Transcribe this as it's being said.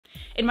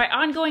In my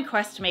ongoing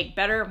quest to make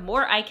better,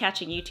 more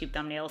eye-catching YouTube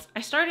thumbnails, I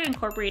started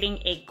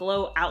incorporating a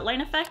glow outline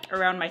effect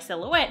around my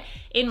silhouette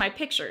in my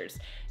pictures.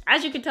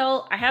 As you can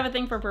tell, I have a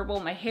thing for purple,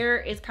 my hair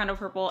is kind of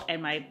purple,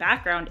 and my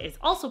background is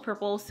also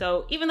purple,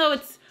 so even though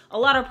it's a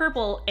lot of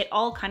purple, it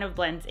all kind of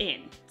blends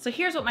in. So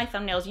here's what my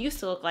thumbnails used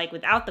to look like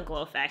without the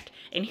glow effect,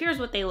 and here's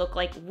what they look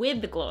like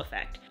with the glow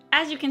effect.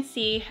 As you can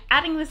see,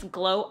 adding this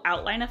glow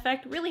outline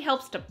effect really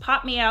helps to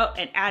pop me out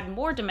and add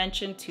more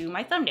dimension to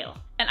my thumbnail.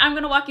 And I'm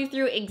gonna walk you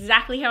through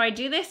exactly how I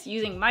do this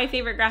using my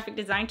favorite graphic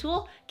design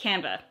tool,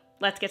 Canva.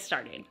 Let's get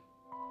started.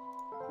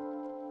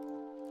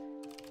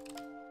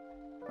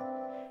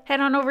 Head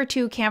on over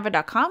to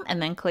canva.com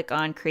and then click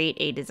on create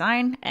a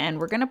design, and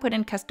we're going to put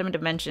in custom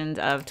dimensions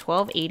of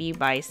 1280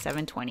 by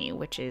 720,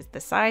 which is the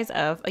size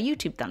of a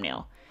YouTube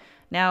thumbnail.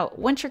 Now,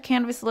 once your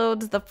canvas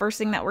loads, the first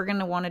thing that we're going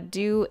to want to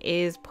do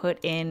is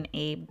put in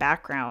a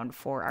background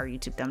for our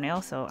YouTube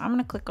thumbnail. So I'm going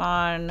to click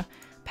on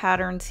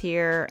patterns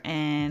here,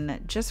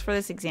 and just for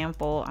this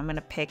example, I'm going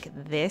to pick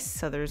this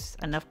so there's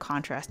enough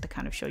contrast to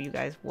kind of show you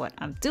guys what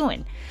I'm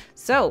doing.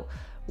 So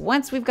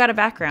once we've got a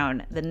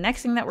background, the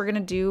next thing that we're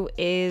gonna do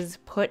is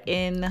put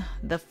in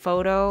the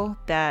photo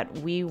that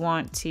we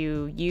want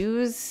to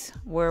use,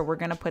 where we're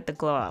gonna put the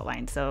glow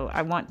outline. So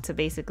I want to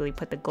basically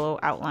put the glow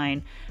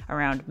outline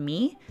around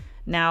me.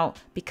 Now,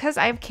 because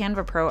I have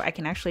Canva Pro, I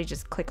can actually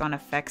just click on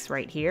effects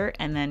right here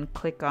and then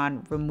click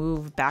on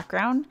remove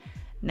background.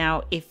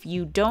 Now, if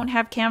you don't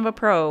have Canva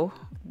Pro,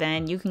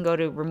 then you can go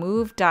to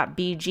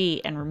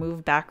remove.bg and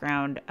remove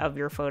background of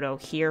your photo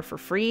here for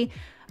free.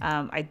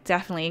 I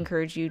definitely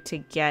encourage you to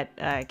get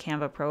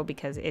Canva Pro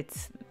because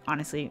it's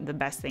honestly the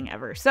best thing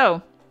ever.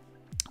 So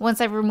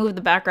once I've removed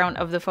the background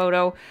of the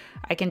photo,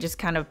 I can just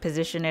kind of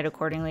position it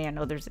accordingly. I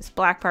know there's this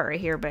black part right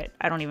here, but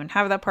I don't even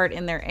have that part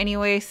in there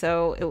anyway.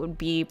 So it would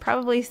be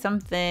probably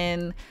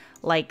something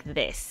like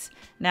this.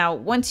 Now,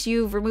 once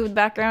you've removed the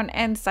background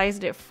and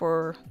sized it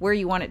for where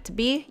you want it to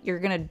be, you're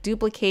gonna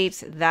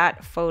duplicate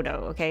that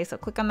photo, okay? So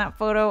click on that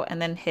photo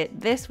and then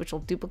hit this, which will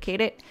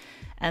duplicate it.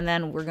 And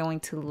then we're going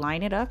to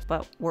line it up,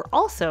 but we're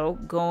also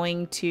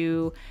going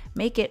to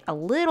make it a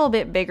little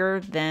bit bigger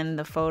than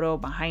the photo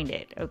behind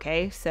it,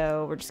 okay?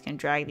 So we're just gonna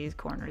drag these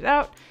corners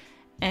out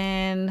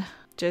and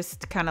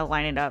just kind of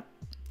line it up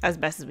as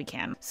best as we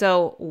can.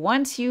 So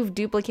once you've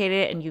duplicated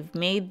it and you've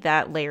made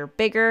that layer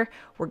bigger,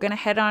 we're gonna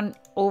head on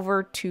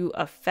over to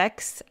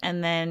effects,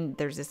 and then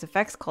there's this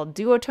effects called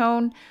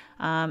Duotone,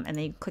 and then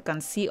you click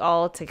on see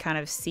all to kind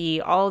of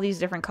see all these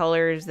different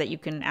colors that you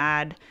can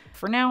add.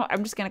 For now,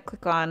 I'm just gonna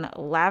click on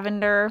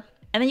lavender,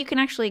 and then you can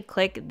actually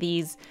click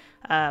these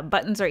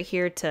buttons right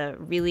here to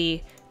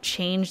really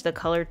change the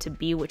color to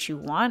be what you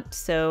want.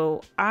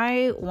 So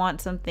I want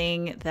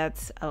something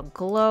that's a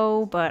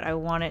glow, but I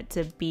want it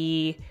to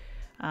be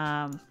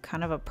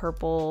kind of a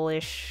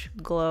purplish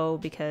glow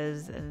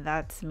because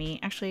that's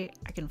me. Actually,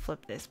 I can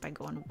flip this by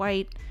going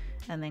white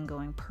and then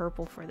going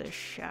purple for the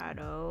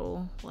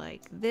shadow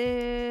like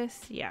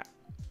this. Yeah.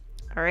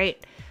 All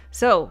right.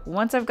 So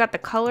once I've got the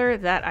color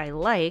that I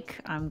like,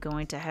 I'm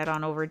going to head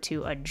on over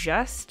to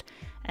adjust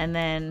and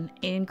then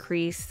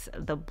increase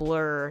the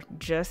blur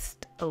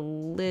just a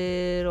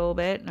little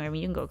bit. I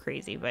mean, you can go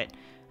crazy, but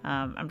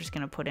I'm just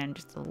gonna put in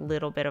just a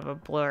little bit of a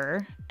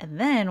blur. And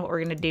then what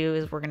we're gonna do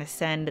is we're gonna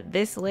send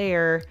this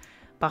layer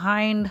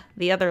behind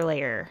the other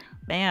layer.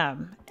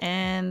 Bam.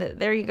 And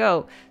there you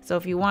go. So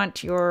if you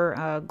want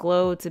your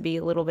glow to be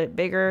a little bit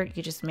bigger,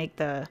 you just make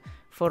the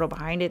photo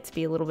behind it to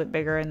be a little bit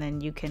bigger, and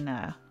then you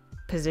can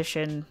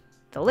position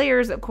the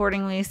layers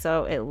accordingly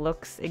so it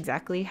looks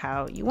exactly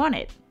how you want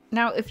it.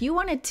 Now, if you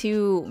wanted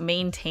to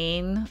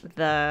maintain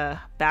the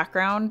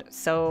background,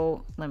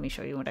 so let me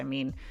show you what I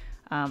mean.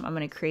 I'm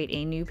going to create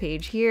a new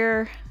page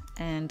here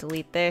and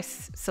delete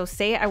this. So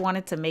say I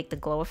wanted to make the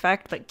glow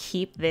effect, but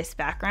keep this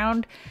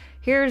background.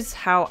 Here's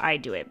how I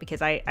do it,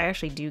 because I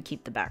actually do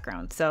keep the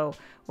background. So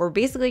we're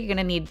basically going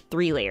to need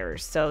 3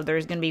 layers. So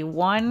there's going to be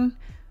one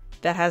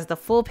that has the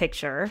full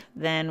picture.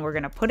 Then we're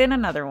going to put in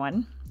another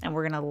one and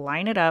we're going to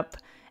line it up,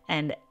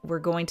 and we're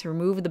going to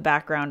remove the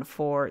background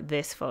for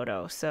this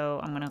photo. So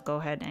I'm going to go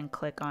ahead and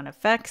click on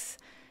effects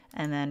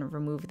and then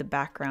remove the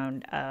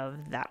background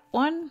of that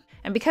one.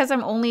 And because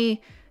I'm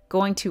only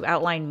going to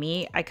outline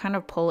me, I kind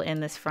of pull in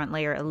this front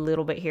layer a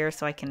little bit here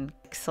so I can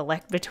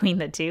select between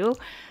the two.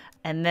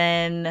 And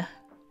then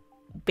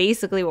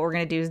basically what we're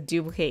gonna do is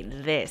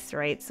duplicate this,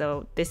 right?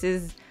 So this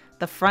is,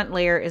 the front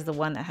layer is the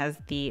one that has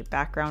the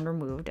background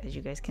removed, as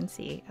you guys can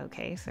see.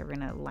 Okay, so we're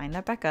gonna line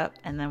that back up,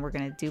 and then we're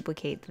gonna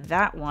duplicate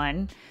that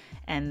one.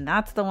 And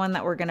that's the one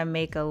that we're gonna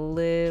make a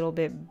little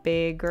bit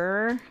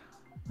bigger,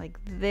 like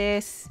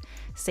this.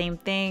 Same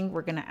thing,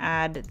 we're gonna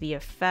add the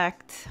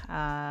effect.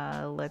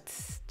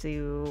 Let's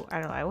do, I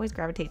don't know, I always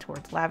gravitate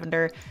towards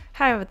lavender.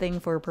 I have a thing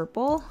for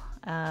purple.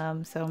 So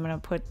I'm gonna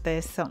put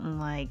this something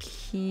like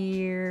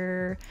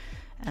here,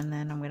 and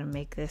then I'm gonna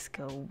make this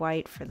go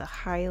white for the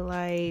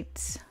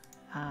highlight.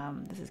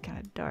 This is kind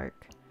of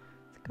dark.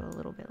 Let's go a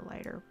little bit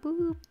lighter.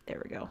 Boop,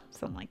 there we go,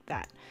 something like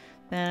that.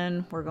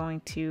 Then we're going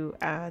to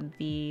add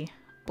the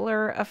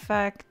blur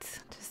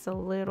effect just a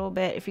little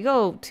bit. If you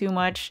go too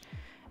much,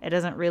 it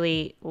doesn't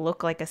really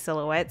look like a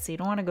silhouette, so you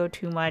don't want to go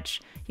too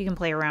much. You can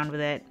play around with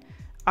it,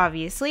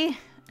 obviously.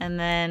 And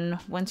then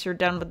once you're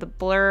done with the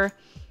blur,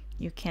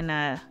 you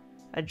can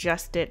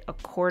adjust it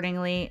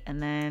accordingly,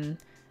 and then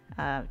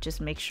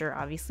just make sure,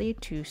 obviously,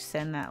 to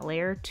send that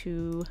layer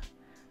to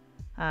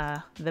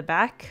the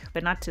back,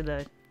 but not to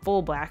the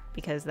full black,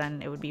 because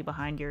then it would be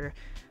behind your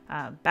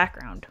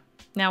background.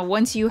 Now,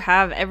 once you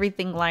have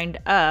everything lined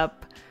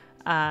up,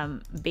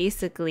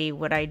 basically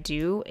what I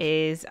do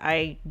is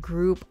I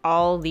group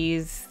all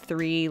these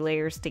 3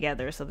 layers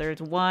together. So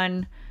there's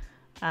 1,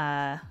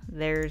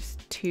 there's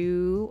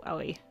 2,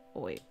 oh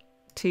wait,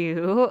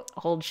 2,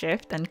 hold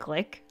shift and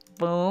click,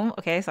 boom.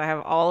 Okay, so I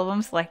have all of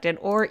them selected,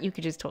 or you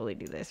could just totally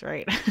do this,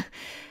 right?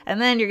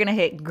 And then you're gonna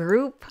hit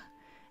group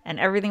and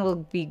everything will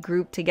be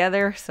grouped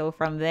together. So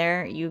from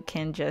there, you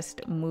can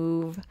just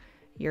move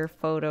your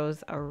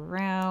photos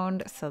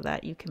around so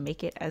that you can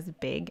make it as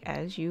big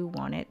as you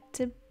want it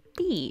to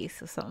be.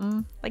 So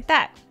something like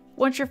that.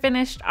 Once you're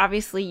finished,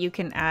 obviously you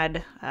can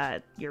add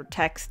your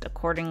text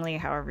accordingly,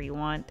 however you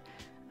want.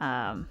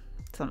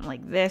 Something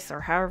like this or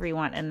however you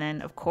want. And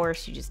then of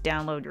course you just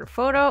download your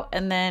photo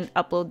and then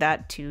upload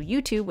that to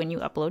YouTube when you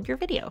upload your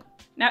video.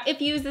 Now,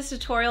 if you use this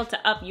tutorial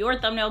to up your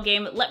thumbnail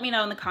game, let me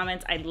know in the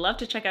comments. I'd love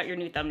to check out your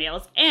new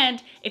thumbnails.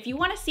 And if you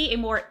want to see a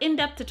more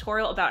in-depth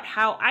tutorial about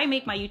how I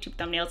make my YouTube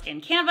thumbnails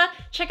in Canva,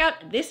 check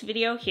out this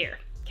video here.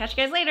 Catch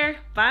you guys later.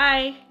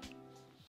 Bye.